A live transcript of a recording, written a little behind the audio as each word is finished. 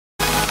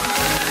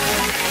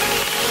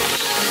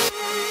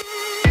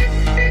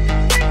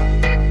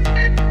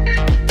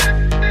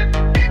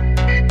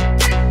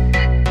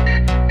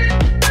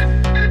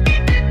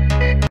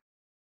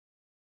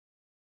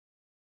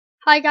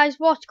Hi guys,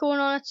 what's going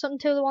on? It's Something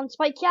to the One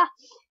Spike here.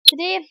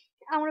 Today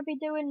I'm going to be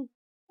doing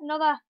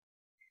another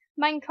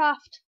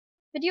Minecraft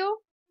video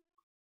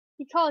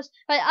because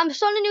I'm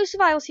starting a new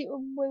survival series.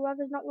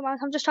 Whoever's not the mouse,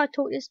 I'm just trying to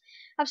talk this.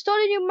 I've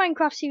started a new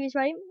Minecraft series,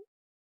 right?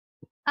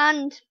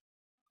 And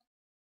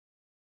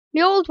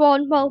my old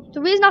one, well, the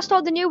reason I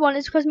started the new one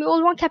is because my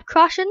old one kept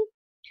crashing.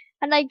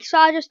 And so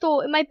I just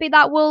thought it might be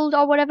that world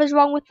or whatever's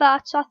wrong with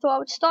that. So I thought I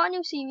would start a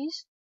new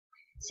series,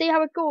 see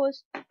how it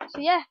goes. So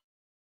yeah,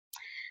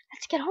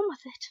 let's get on with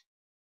it.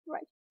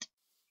 Right.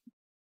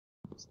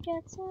 Let's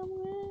get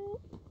somewhere.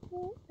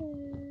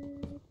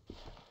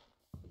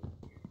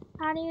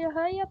 I need to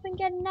hurry up and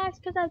get next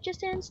because I've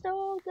just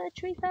installed the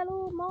Tree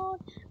Fellow mod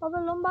or the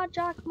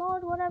Lumberjack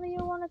mod, whatever you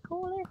want to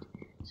call it.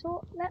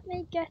 So let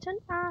me get an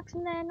axe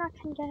and then I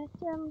can get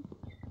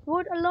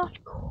wood a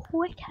lot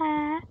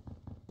quicker.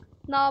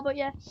 No, but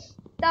yeah,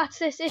 that's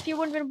this. If you're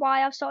wondering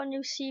why I've started a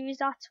new series,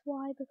 that's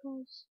why,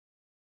 because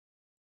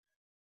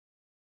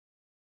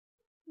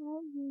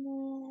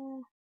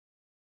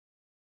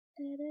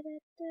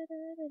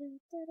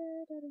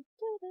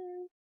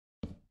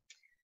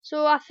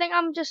so I think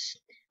I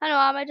know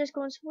I might just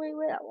go and wait,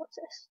 what's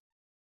this?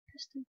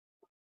 Piston.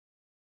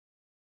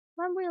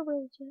 When will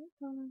we do it?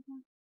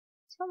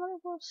 It's got one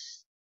of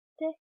those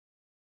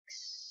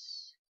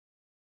sticks.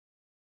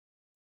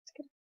 Let's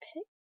get a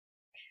pick.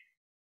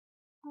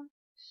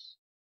 Axe.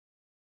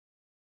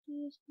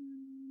 Use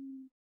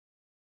one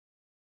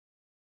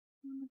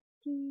of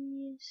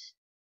these.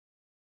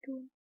 Go.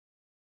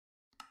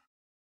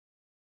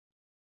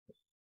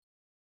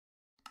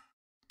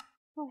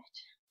 Right.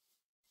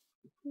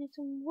 I need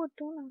some wood,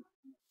 don't I?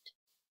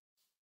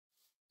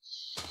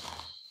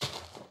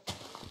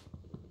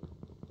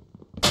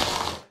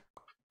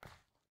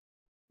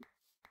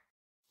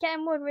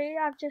 Getting wood, really?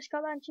 I've just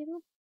got that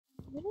achievement.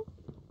 Really?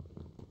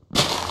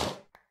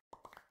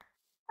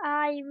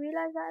 I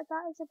realise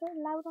that is a bit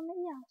loud on the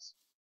ears.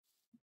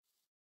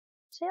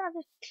 See, I've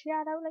just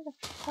cleared out like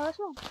a forest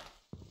one.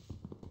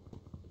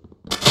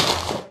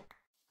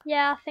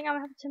 Yeah, I think I'm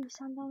gonna have to turn my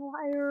sound down a lot.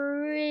 I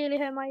really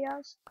hurt my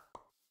ears.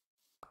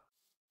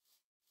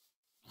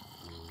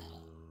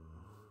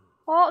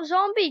 Oh,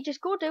 zombie,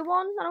 just go do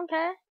one. I don't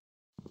care.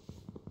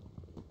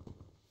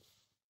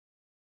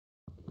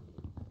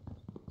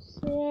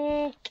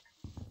 Sick.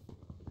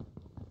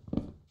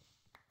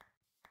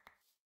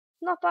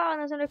 Not bad when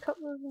there's only a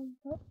couple of them,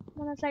 but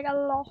when it's like a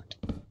lot,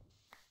 it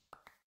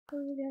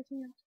really has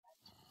me out.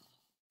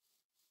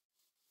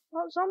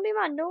 Well, zombie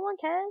man, no one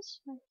cares.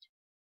 Right.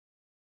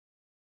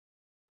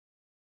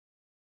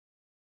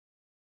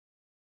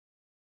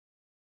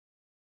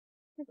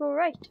 I go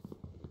right.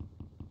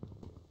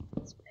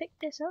 Let's pick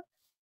this up.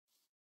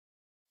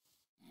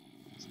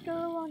 Let's go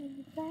on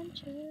an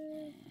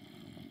adventure.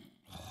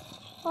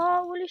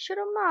 Oh, will you shut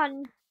up,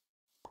 man?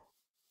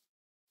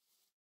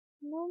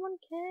 No one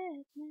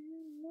cares,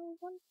 man. No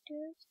one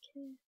does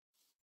care.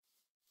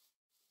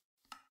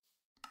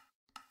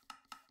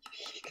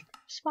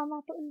 Spam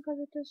that button because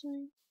it does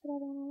something, but I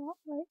don't know what.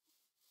 Right.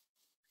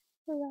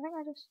 So I think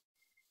I just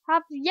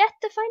have yet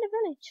to find a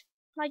village,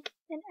 like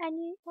in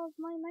any of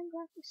my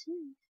Minecraft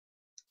series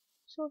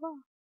so far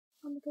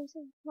on the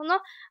PC. Well, no,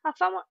 I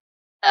found one.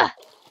 Ugh!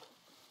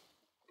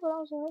 Well, that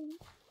was alright.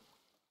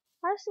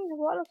 I just think the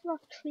water looks a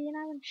lot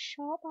cleaner and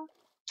sharper.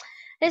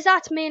 Is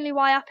that mainly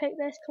why I picked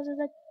this? Because of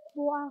the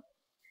water. I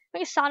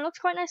think the sand looks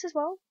quite nice as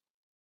well.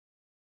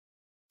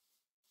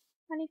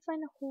 I need to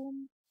find a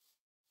home.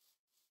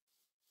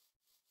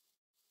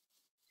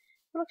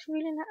 It looks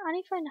really nice. I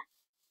need to find a.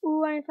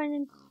 Ooh, I need to find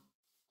an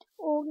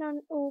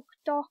oak,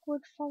 dark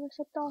wood forest,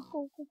 or dark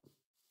oak.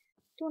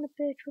 Don't want a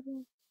birch wood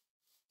one.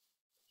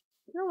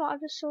 You know what? I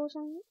just saw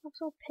something. I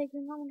saw a pig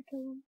and I want to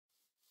kill them.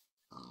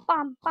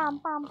 Bam, bam,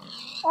 bam.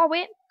 Oh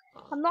wait,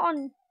 I'm not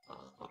on.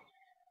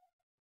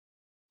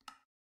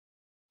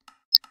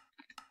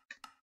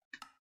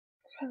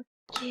 Fuck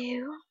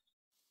you.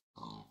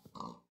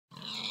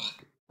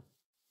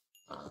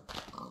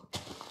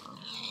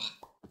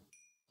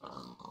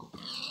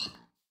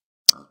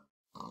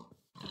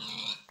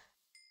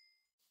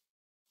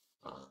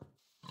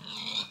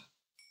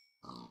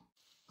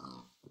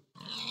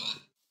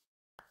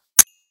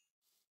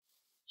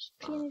 Just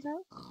clean these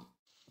out.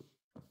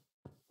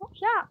 Oh,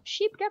 yeah,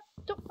 sheep get.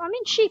 I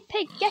mean, sheep,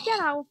 pig, get here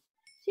now.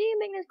 See, you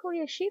making this call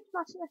you a sheep?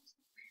 That's it.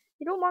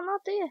 You don't want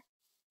that, do you?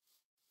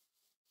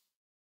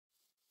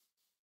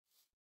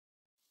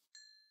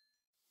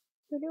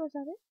 Really, was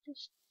that it?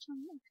 Just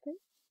some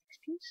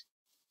excuse.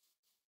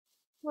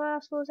 Well, I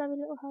suppose every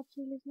little helps,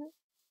 really, isn't it?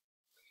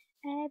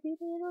 Every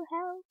little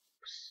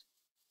helps.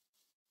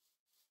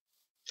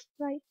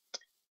 Right.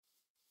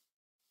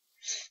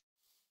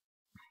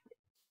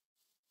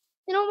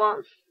 You know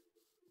what?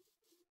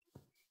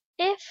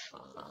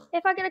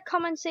 If I get a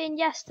comment saying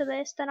yes to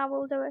this, then I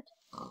will do it.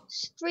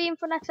 Stream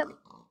for next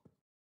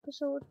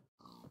episode.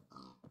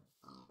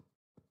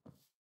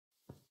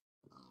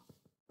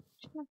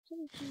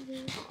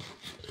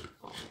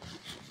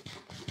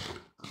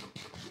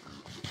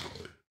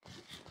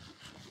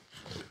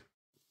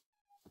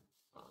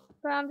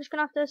 But I'm just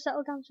gonna have to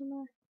settle down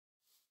somewhere.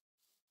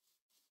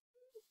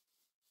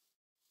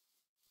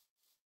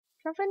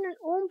 Try to find an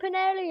open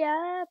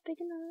area, big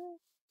enough.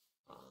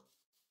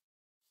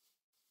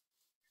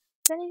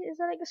 Is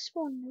that like a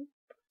spawn? Nope.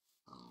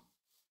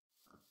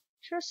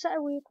 Should have set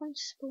a waypoint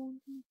spawn.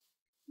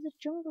 There's a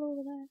jungle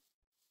over there.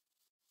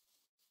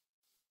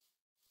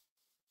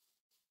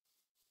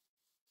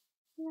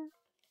 Yeah.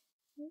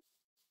 Nope.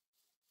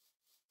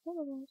 What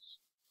are those?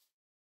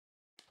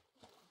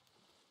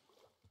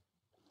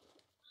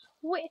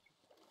 Wait.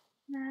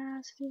 Nah,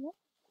 let's leave it.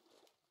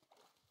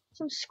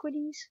 Some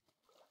squiddies.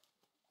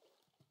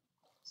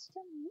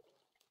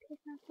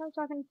 Pickaxe.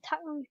 So I can attack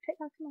them with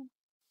pickaxe, man.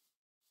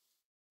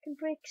 Can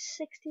break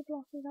 60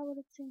 blocks, is that what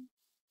it's saying?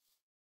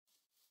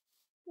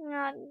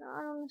 Nah, I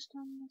don't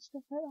understand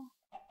stuff like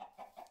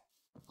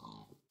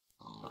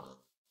that.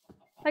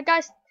 Right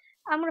guys,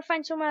 I'm gonna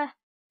find somewhere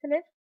to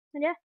live,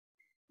 and yeah,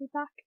 be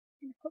back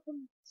in a couple of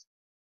minutes.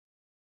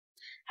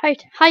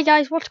 Right, hi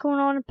guys, what's going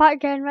on? I'm back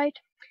again, right?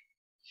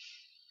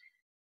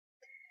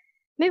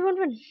 Maybe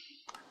wondering,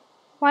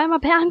 why am I a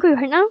bit angry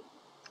right now?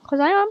 Because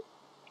I am.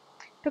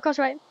 Because,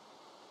 right,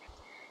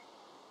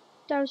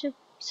 I was just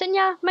sitting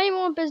here, minding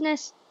my own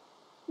business,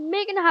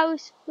 making a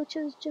house, which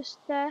is just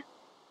there,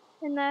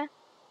 in there.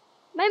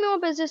 Minding my own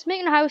business,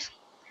 making a house.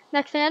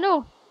 Next thing I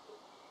know,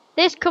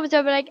 this comes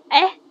over like,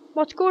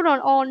 what's going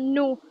on? Oh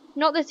no,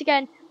 not this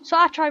again. So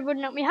I tried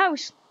running out my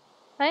house,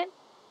 right?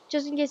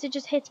 Just in case it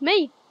just hits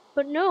me.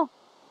 But no,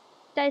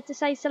 they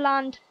decides to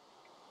land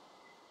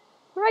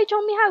right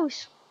on my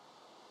house.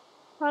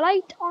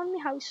 Right on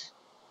my house.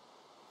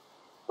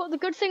 But the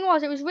good thing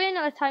was, it was raining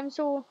at the time,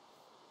 so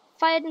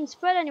fire didn't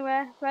spread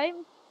anywhere, right?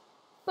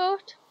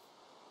 But,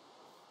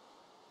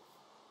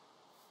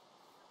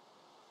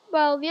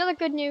 well, the other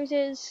good news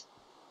is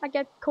I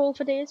get coal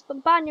for days, but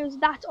the bad news,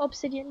 that's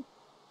obsidian.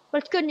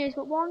 Well, it's good news,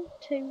 but 1,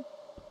 2,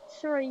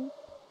 3,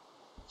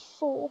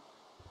 4,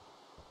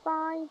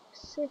 5,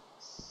 6,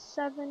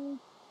 7,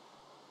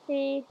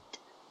 8,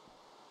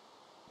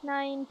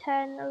 9,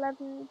 10,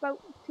 11, about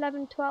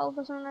 11, 12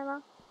 or something like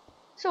that.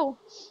 So,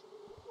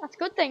 that's a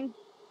good thing.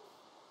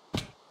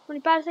 The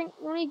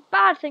only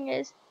bad thing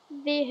is,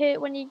 they hurt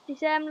when you,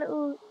 these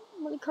little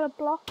multicolored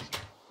blocks.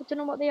 I don't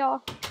know what they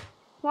are.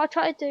 What I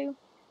tried to do,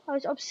 I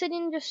was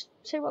obsidian, just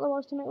see what there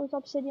was to make it was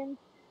obsidian.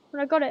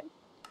 When I got it,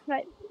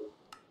 right,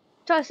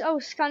 I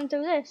was scanning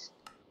through this.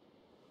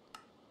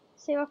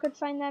 See if I could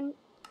find them.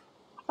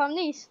 I found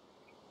these.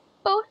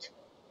 But,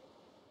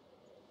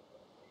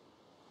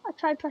 I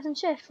tried pressing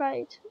shift,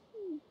 right.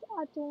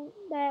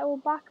 They're all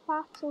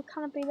backpacks, so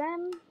can it be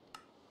them?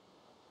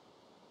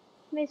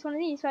 Maybe it's one of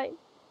these, right.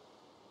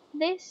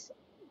 This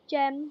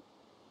gem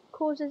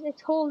causes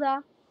its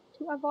holder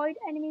to avoid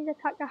enemies'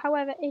 attack.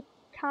 However, it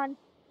can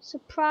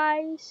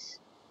surprise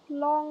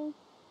long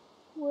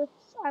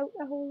without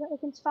a holder. It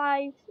can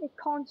survive. It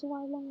can't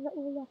survive long without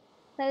a holder.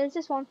 Now there's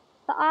this one.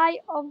 The Eye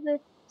of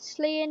the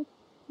Slain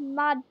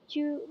Madusa.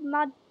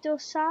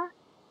 I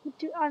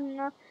don't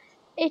know.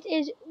 It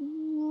is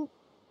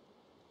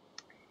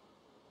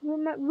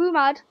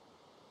rumored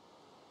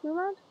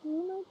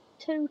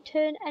to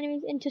turn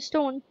enemies into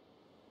stone.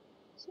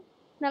 So,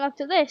 now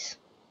look at this.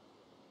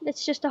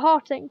 It's just a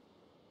heart thing.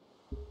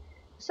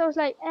 So I was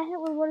like,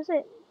 well, what is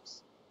it?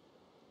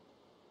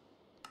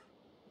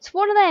 It's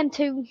one of them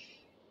two.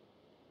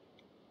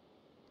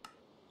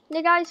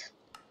 Yeah, guys.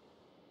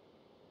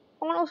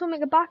 I want to also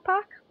make a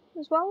backpack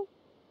as well.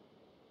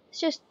 It's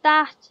just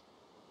that.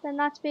 Then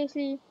that's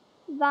basically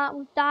that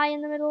with dye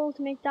in the middle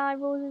to make dye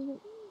roses.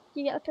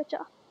 You get the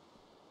picture.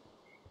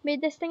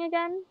 Made this thing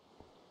again.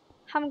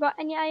 Haven't got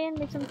any iron.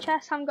 Made some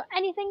chests. Haven't got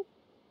anything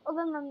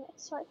other than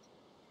this, right?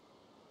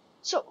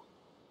 So.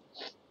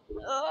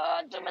 We've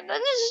got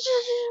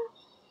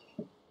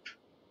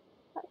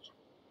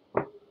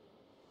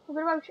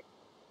about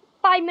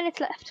 5 minutes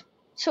left.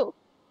 So,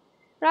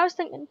 what I was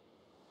thinking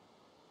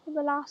for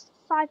the last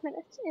 5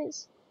 minutes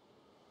is,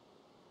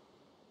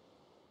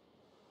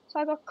 so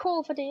I got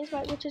coal for days,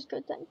 right, which is a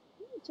good thing.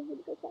 It's a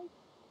really good thing.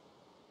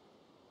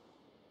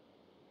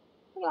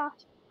 Look at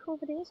that, coal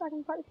for days. I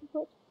can practically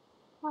put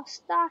a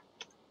stack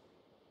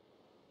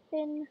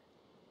in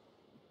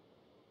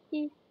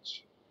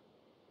each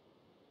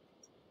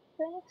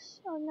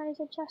furnace. Oh, and then there's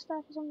a chest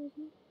there for some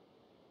reason.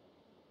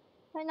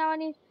 Right now I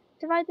need to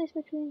divide this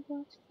between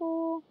 4,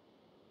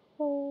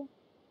 4.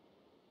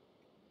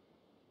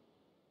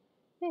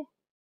 Okay.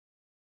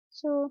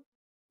 So,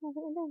 I've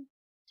got it done.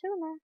 2 in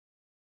there.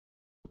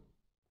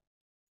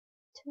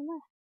 2 in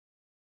there.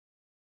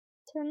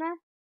 2 in there.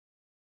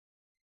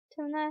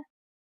 2 in there.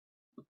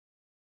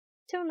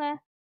 2 in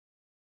there.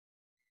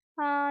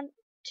 And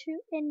 2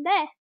 in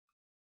there.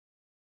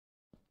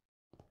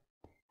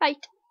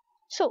 Right.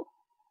 So,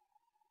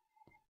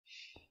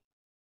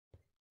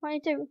 what I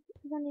do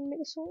is I need to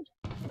make a sword.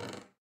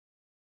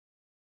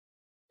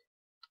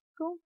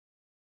 Cool.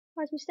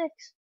 Where's my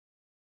sticks?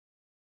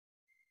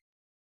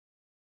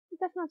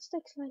 Definitely not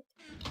sticks, like.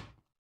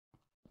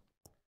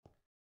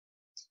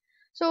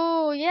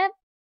 So yeah,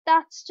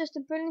 that's just a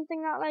brilliant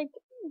thing. That like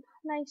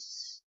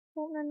nice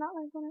opening that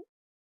like on it.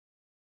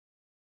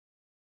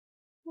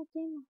 Oh,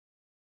 damn.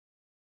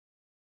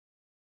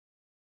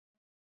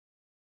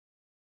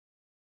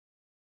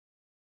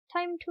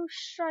 Time to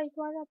strike.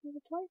 Why happened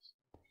it twice?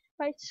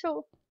 Right,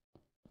 so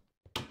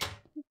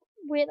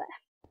wait there.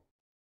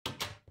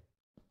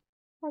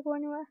 I'll go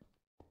anywhere.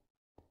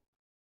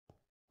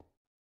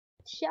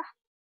 Yeah.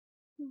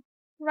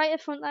 Right in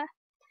front there.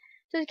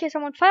 Just in case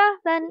I'm on fire,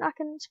 then I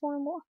can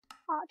spawn more.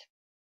 Add.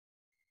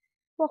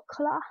 What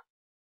colour?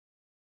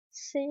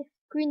 Safe.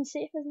 Green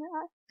safe, isn't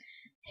it?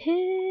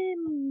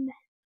 Him.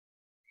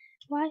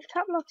 Why is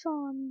cap locks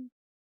on?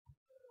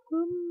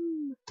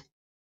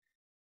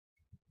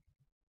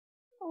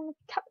 On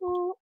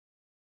capital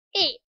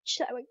H.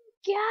 There we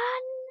go.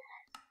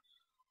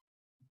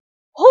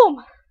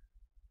 Home.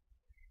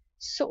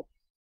 So,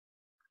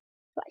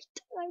 right.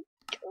 Like,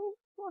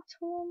 what's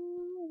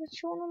home? Is it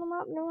shown on the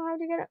map? No, how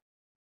do you get it?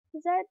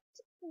 Z.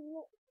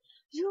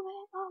 Zoom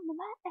in on the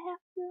map.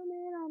 Zoom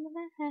in on the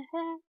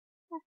map.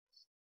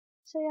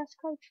 So yes,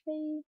 crouch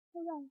V.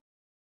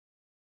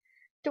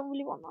 Don't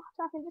really want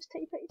that. I can just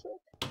tape it to it.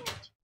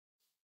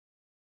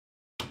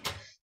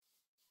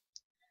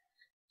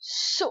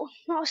 So,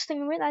 I was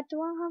thinking about that.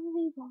 Do I have a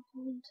V-bomb?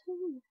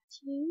 Let's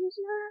use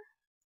that.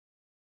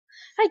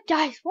 Hey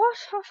guys, what?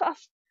 Why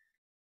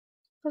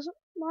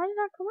did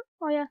that come up?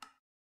 Oh yeah.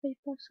 Wait,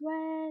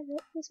 where?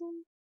 This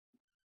one?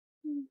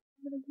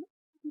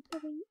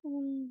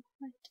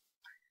 Right.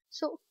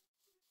 So,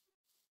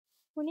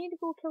 we need to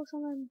go kill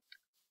some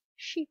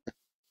sheep.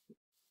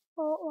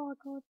 Oh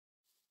god.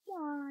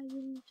 You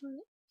enjoy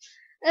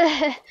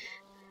it.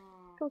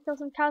 Go kill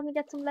some cows and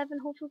get some leather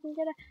and hopefully we can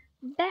get a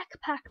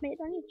backpack, mate.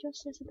 I need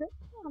justice a bit.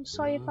 I'm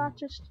sorry if that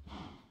just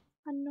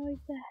annoyed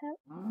the hell.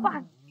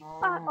 Bang!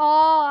 Bang!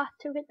 Oh, I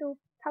took it though.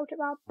 Count it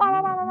out. Bam!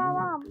 Bam! Bam! Bam!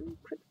 Bam!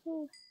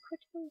 Critical.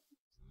 Critical.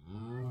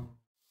 Bam!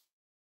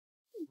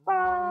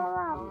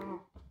 Bam!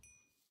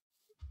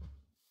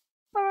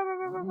 Bam!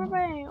 Bam! Bam!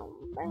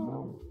 Bam!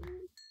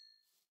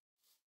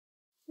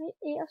 Wait,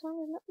 8 or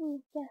something, isn't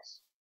it?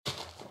 Yes.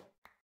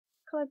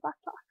 Coloured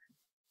backpack.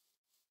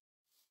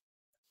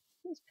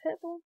 It's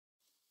purple.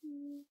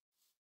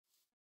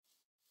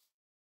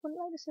 Wouldn't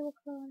like to see what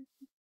colour.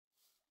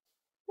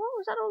 What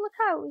was that? All the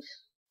cows?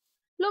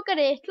 Look at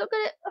it! Look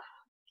at it! Ugh.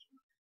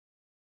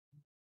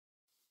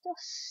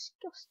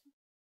 Disgusting.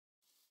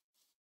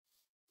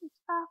 It's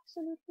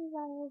absolutely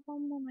vile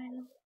on my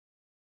melon.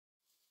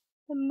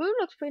 The moon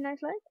looks pretty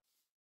nice, like.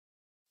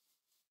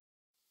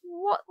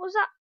 What was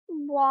that?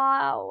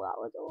 Wow, that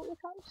was all the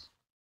cows.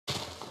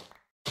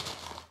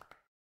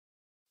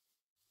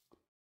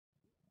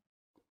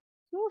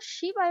 No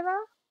sheep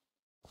either.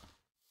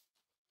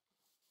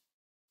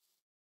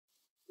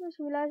 I just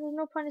realised there's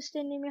no point in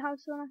staying near my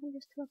house when I can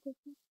just teleport.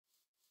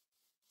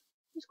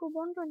 Just go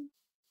wandering.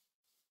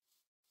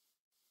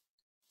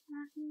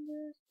 I can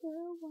just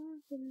go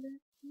wandering.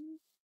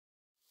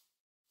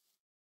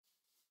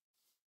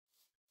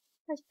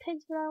 There's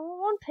pigs, but I don't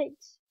want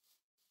pigs.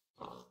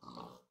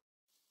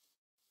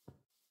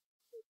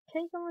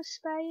 Pigs, I'm gonna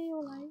spare you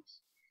your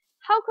lives.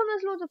 How come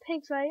there's loads of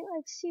pigs, right?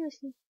 Like,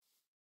 seriously.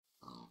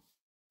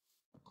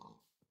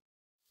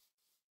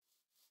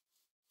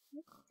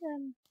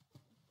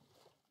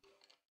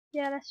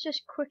 Yeah, let's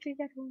just quickly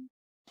get home.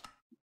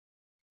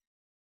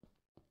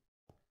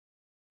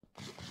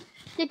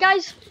 Yeah,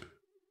 guys,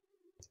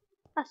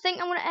 I think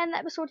I'm gonna end the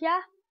episode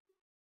here.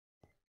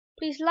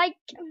 Please like,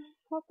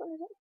 what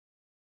is it?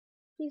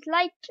 Please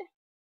like,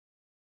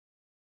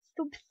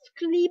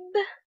 subscribe,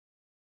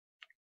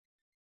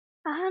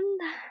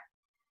 and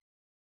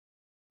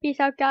peace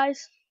out,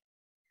 guys.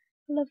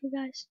 I love you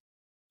guys.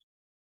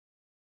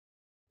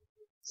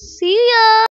 See ya.